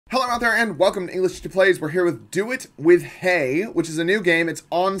Hello out there and welcome to English to Plays. We're here with Do It With Hay, which is a new game. It's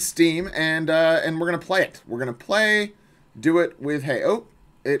on Steam and we're gonna play it. We're gonna play Do It With Hay. Oh,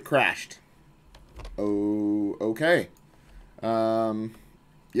 it crashed. Oh, okay.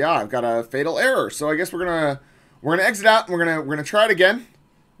 Yeah, I've got a fatal error. So I guess we're gonna exit out and we're gonna try it again.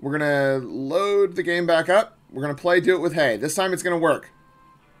 We're gonna load the game back up. We're gonna play Do It With Hay. This time it's gonna work.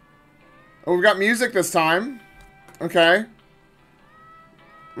 Oh, we've got music this time. Okay.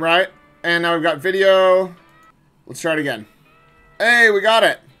 Right, and now we've got video. Let's try it again. Hey, we got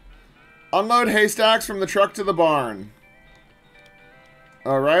it. Unload haystacks from the truck to the barn.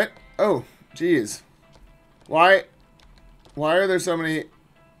 Alright. Oh, geez. Why are there so many...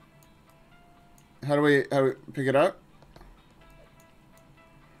 How do we pick it up?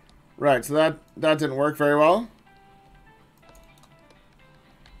 Right, so that didn't work very well.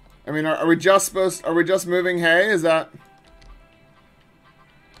 I mean, are we just moving hay? Is that...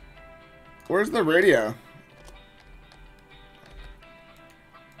 Where's the radio?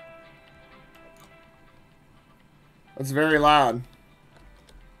 That's very loud.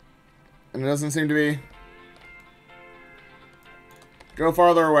 And it doesn't seem to be... Go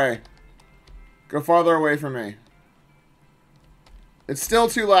farther away. Go farther away from me. It's still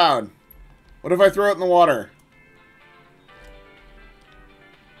too loud. What if I throw it in the water?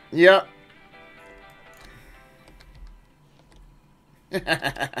 Yep.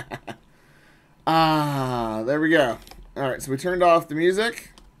 Ah, there we go. Alright, so we turned off the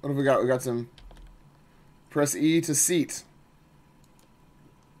music. What have we got? We got some... Press E to seat.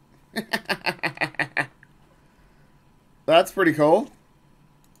 That's pretty cool.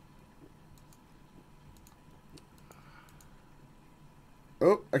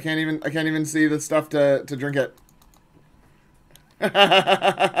 Oh, I can't even see the stuff to drink it.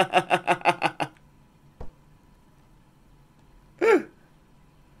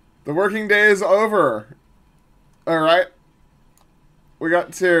 The working day is over. Alright. We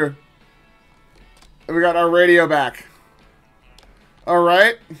got our radio back.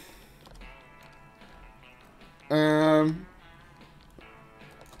 Alright.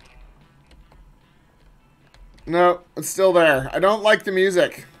 No, it's still there. I don't like the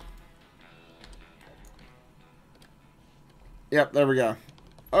music. Yep, there we go.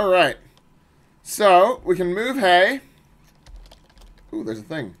 Alright. So, we can move hay. Ooh, there's a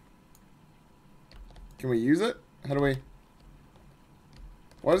thing. Can we use it? How do we...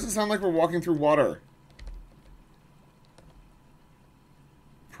 Why does it sound like we're walking through water?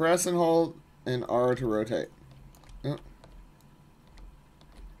 Press and hold and R to rotate. Oh.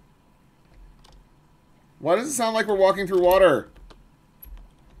 Why does it sound like we're walking through water?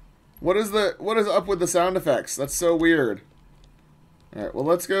 What is up with the sound effects? That's so weird. Alright, well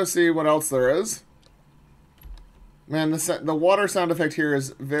let's go see what else there is. Man, the water sound effect here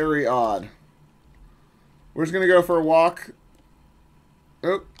is very odd. We're just going to go for a walk.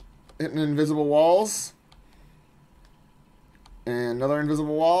 Oh, hitting invisible walls. And another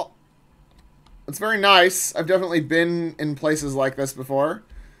invisible wall. It's very nice. I've definitely been in places like this before.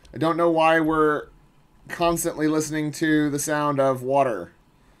 I don't know why we're constantly listening to the sound of water.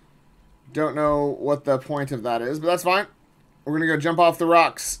 Don't know what the point of that is, but that's fine. We're going to go jump off the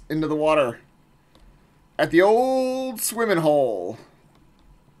rocks into the water. At the old swimming hole.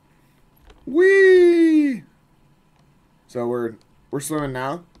 Whee! So we're swimming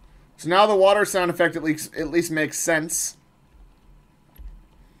now. So now the water sound effect at least makes sense.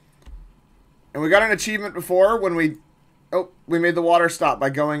 And we got an achievement before when we made the water stop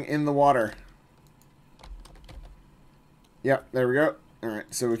by going in the water. Yep, there we go.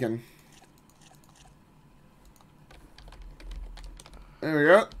 Alright, so we can... There we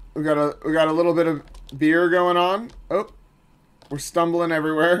go. We got a little bit of beer going on. Oh, we're stumbling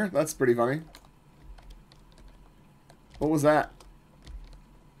everywhere. That's pretty funny. What was that?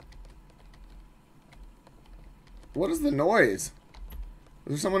 What is the noise? Is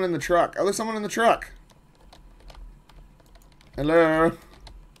there someone in the truck? Oh, there's someone in the truck. Hello?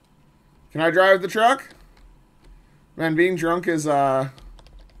 Can I drive the truck? Man, being drunk is not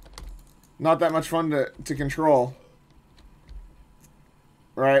that much fun to control.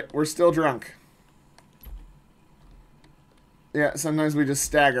 Right, we're still drunk. Yeah, sometimes we just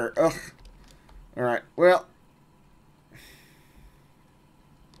stagger. Ugh. Alright, well.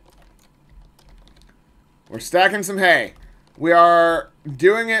 We're stacking some hay. We are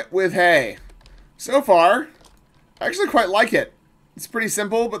doing it with hay. So far, I actually quite like it. It's pretty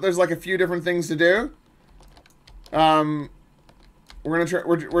simple, but there's like a few different things to do.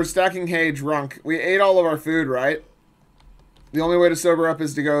 We're stacking hay drunk. We ate all of our food, right? The only way to sober up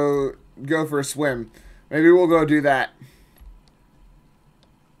is to go for a swim. Maybe we'll go do that.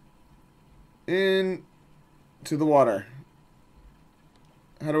 In to the water.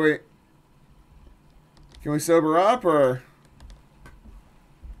 How do we... Can we sober up, or...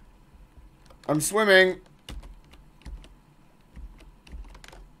 I'm swimming.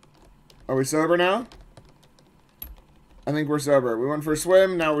 Are we sober now? I think we're sober. We went for a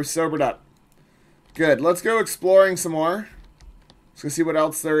swim, now we're sobered up. Good. Let's go exploring some more. Let's go see what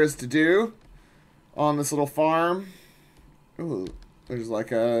else there is to do on this little farm. Ooh, there's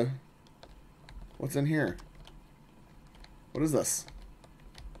like a... What's in here? What is this?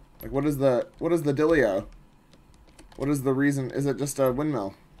 Like, what is the dealio? What is the reason? Is it just a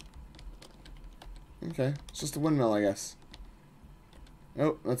windmill? Okay, it's just a windmill, I guess.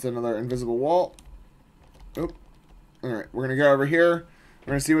 Oh, that's another invisible wall. Oh, alright, we're gonna go over here.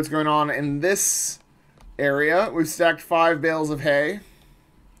 We're gonna see what's going on in this area. We've stacked 5 bales of hay.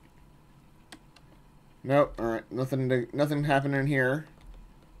 Nope, alright, nothing happening here.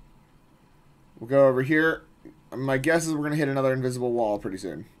 We'll go over here. My guess is we're gonna hit another invisible wall pretty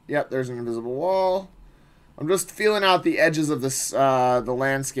soon. Yep, there's an invisible wall. I'm just feeling out the edges of this, the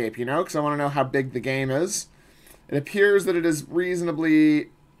landscape, you know, because I want to know how big the game is. It appears that it is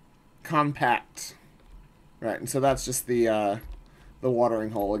reasonably compact. Right, and so that's just the watering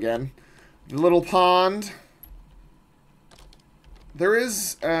hole again. The little pond. There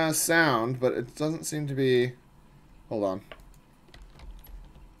is sound, but it doesn't seem to be... Hold on.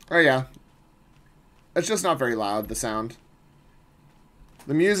 Oh, yeah. It's just not very loud, the sound.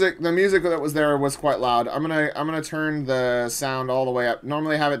 The music that was there was quite loud. I'm gonna turn the sound all the way up.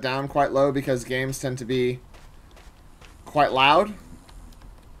 Normally I have it down quite low because games tend to be quite loud,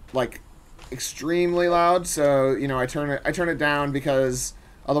 like extremely loud. So you know I turn it down because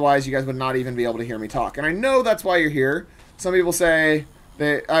otherwise you guys would not even be able to hear me talk. And I know that's why you're here. Some people say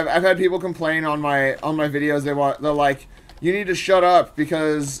I've had people complain on my videos. They're like, you need to shut up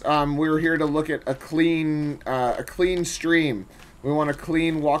because we're here to look at a clean stream. We want a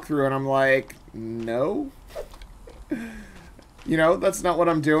clean walkthrough, and I'm like, no. You know, that's not what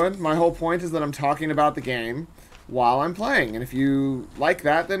I'm doing. My whole point is that I'm talking about the game while I'm playing. And if you like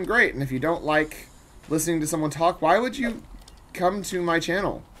that, then great. And if you don't like listening to someone talk, why would you come to my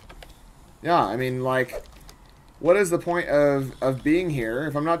channel? Yeah, I mean, like, what is the point of being here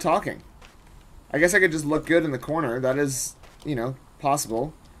if I'm not talking? I guess I could just look good in the corner. That is, you know,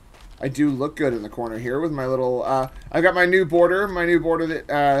 possible. I do look good in the corner here with my little... I've got my new border. My new border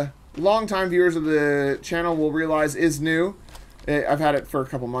that long-time viewers of the channel will realize is new. I've had it for a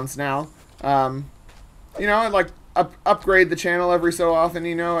couple months now. You know, I like upgrade the channel every so often,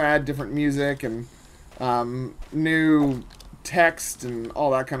 you know, add different music and new text and all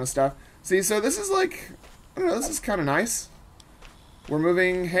that kind of stuff. See, so this is like... I don't know, this is kind of nice. We're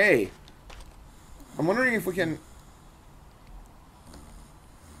moving hay. I'm wondering if we can...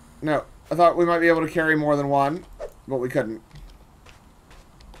 No, I thought we might be able to carry more than one, but we couldn't.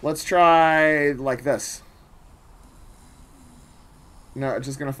 Let's try like this. No, it's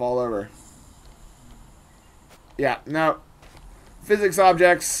just gonna fall over. Yeah, no. Physics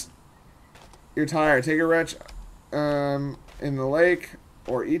objects. You're tired. Take a wrench in the lake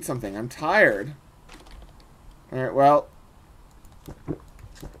or eat something. I'm tired. Alright, well.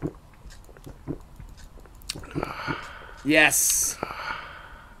 Yes.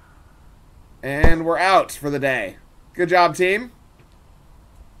 And we're out for the day. Good job, team.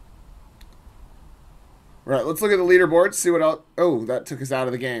 Right, let's look at the leaderboard, see what else... Oh, that took us out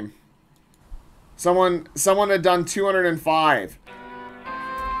of the game. Someone had done 205.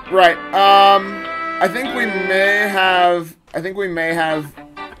 Right, I think we may have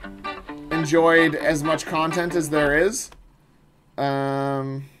enjoyed as much content as there is.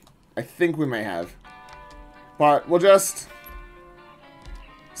 I think we may have. But we'll just...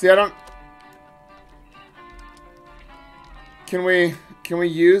 See, I don't... Can we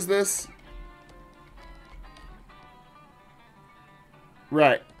use this?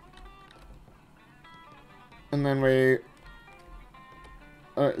 Right. And then we...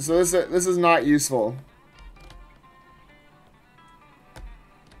 so this is not useful.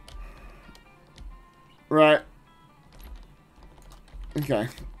 Right. Okay.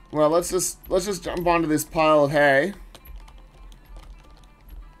 Well, let's just jump onto this pile of hay.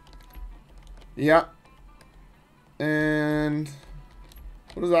 Yep. And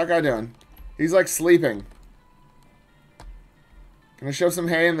what is that guy doing? He's like sleeping. Can I shove some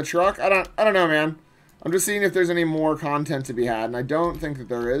hay in the truck? I don't know, man. I'm just seeing if there's any more content to be had, and I don't think that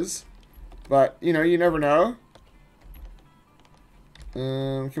there is. But, you know, you never know.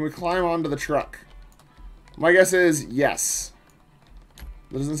 Can we climb onto the truck? My guess is yes.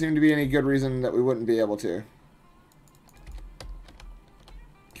 There doesn't seem to be any good reason that we wouldn't be able to.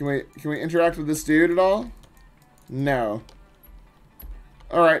 Can we interact with this dude at all? No.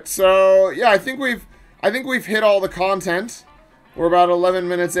 Alright, so yeah, I think we've hit all the content. We're about 11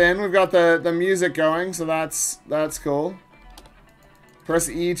 minutes in. We've got the music going, so that's cool. Press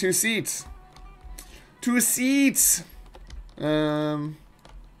E to seats. To seats! There's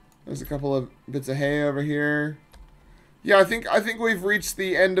a couple of bits of hay over here. Yeah, I think we've reached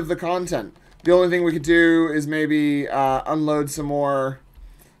the end of the content. The only thing we could do is maybe unload some more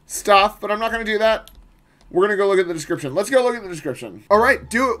stuff, but I'm not going to do that. We're going to go look at the description. Let's go look at the description. All right,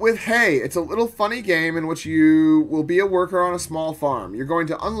 Do It With Hay. It's a little funny game in which you will be a worker on a small farm. You're going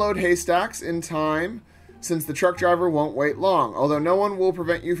to unload haystacks in time since the truck driver won't wait long, although no one will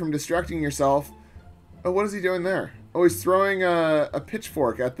prevent you from distracting yourself. Oh, what is he doing there? Oh, he's throwing a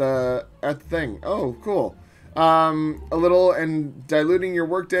pitchfork at the thing. Oh, cool. A little and diluting your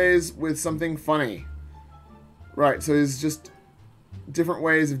work days with something funny. Right, so he's just different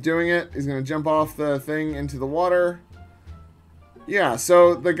ways of doing it. He's going to jump off the thing into the water. Yeah,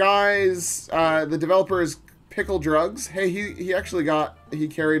 so the guys, the developer is Pickle Drugs. Hey, he actually he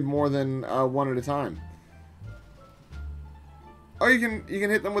carried more than one at a time. Oh, you can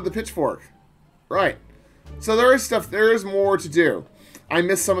hit them with the pitchfork. Right. So there is more to do. I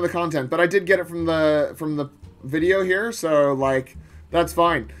missed some of the content, but I did get it from the video here, so like that's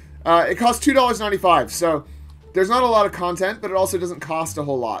fine. It costs $2.95, so there's not a lot of content, but it also doesn't cost a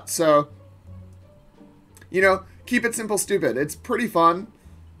whole lot. So, you know, keep it simple, stupid. It's pretty fun.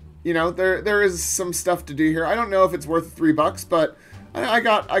 You know, there is some stuff to do here. I don't know if it's worth $3, but I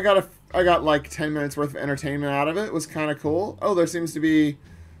got like 10 minutes worth of entertainment out of it. It was kind of cool. Oh, there seems to be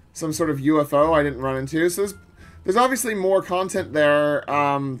some sort of UFO I didn't run into. So there's obviously more content there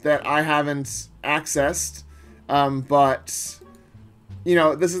that I haven't accessed. But, you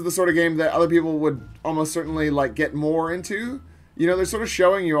know, this is the sort of game that other people would almost certainly, like, get more into. You know, they're sort of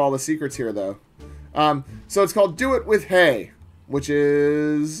showing you all the secrets here, though. So it's called Do It With Hay, which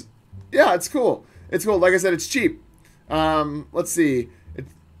is... Yeah, it's cool. It's cool. Like I said, it's cheap. Let's see.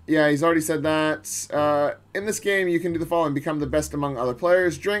 Yeah, he's already said that. In this game, you can do the following. Become the best among other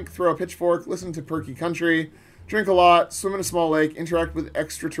players. Drink, throw a pitchfork, listen to perky country, drink a lot, swim in a small lake, interact with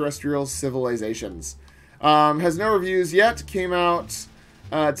extraterrestrial civilizations. Has no reviews yet. Came out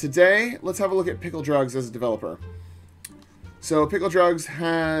today. Let's have a look at Pickle Drugs as a developer. So Pickle Drugs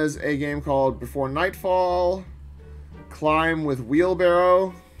has a game called Before Nightfall, Climb with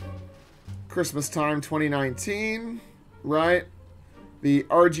Wheelbarrow, Christmas Time 2019, right? The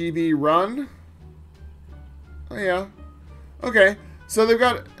RGB Run. Oh, yeah. Okay. So they've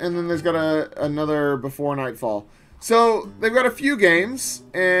got... And then there's got another Before Nightfall. So they've got a few games,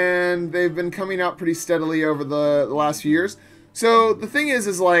 and they've been coming out pretty steadily over the last few years. So the thing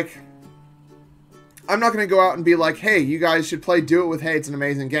is like... I'm not going to go out and be like, hey, you guys should play Do It With Hay. It's an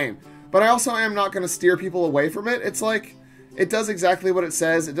amazing game. But I also am not going to steer people away from it. It's like... It does exactly what it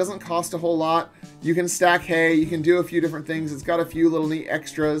says. It doesn't cost a whole lot. You can stack hay. You can do a few different things. It's got a few little neat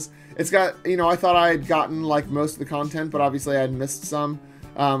extras. It's got, you know, I thought I had gotten like most of the content, but obviously I had missed some.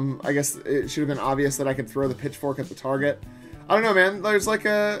 I guess it should have been obvious that I could throw the pitchfork at the target. I don't know, man. There's like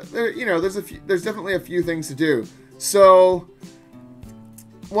there's definitely a few things to do. So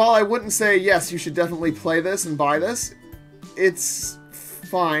while I wouldn't say, yes, you should definitely play this and buy this, it's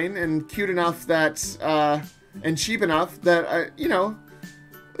fine and cute enough that, and cheap enough that, you know,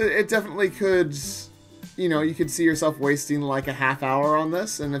 it definitely could, you know, you could see yourself wasting like a half hour on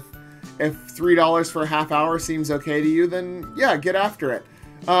this. And if $3 for a half hour seems okay to you, then yeah, get after it.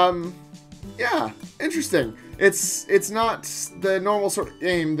 Yeah, interesting. It's not the normal sort of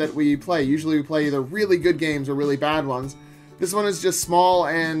game that we play. Usually we play either really good games or really bad ones. This one is just small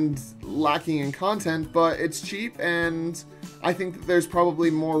and lacking in content, but it's cheap, and I think that there's probably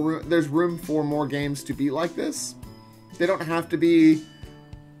there's room for more games to be like this. They don't have to be,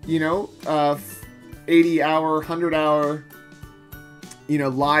 you know, 80-hour, 100-hour, you know,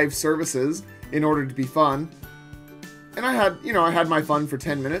 live services in order to be fun. And I had my fun for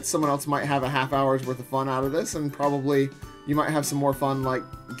 10 minutes. Someone else might have a half hour's worth of fun out of this, and probably you might have some more fun, like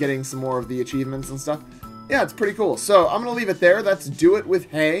getting some more of the achievements and stuff. Yeah, it's pretty cool. So I'm going to leave it there. That's Do It With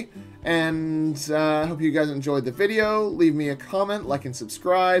Hay. And I hope you guys enjoyed the video. Leave me a comment, like, and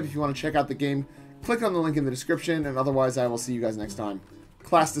subscribe. If you want to check out the game, click on the link in the description. And otherwise, I will see you guys next time.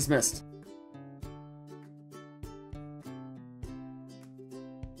 Class dismissed.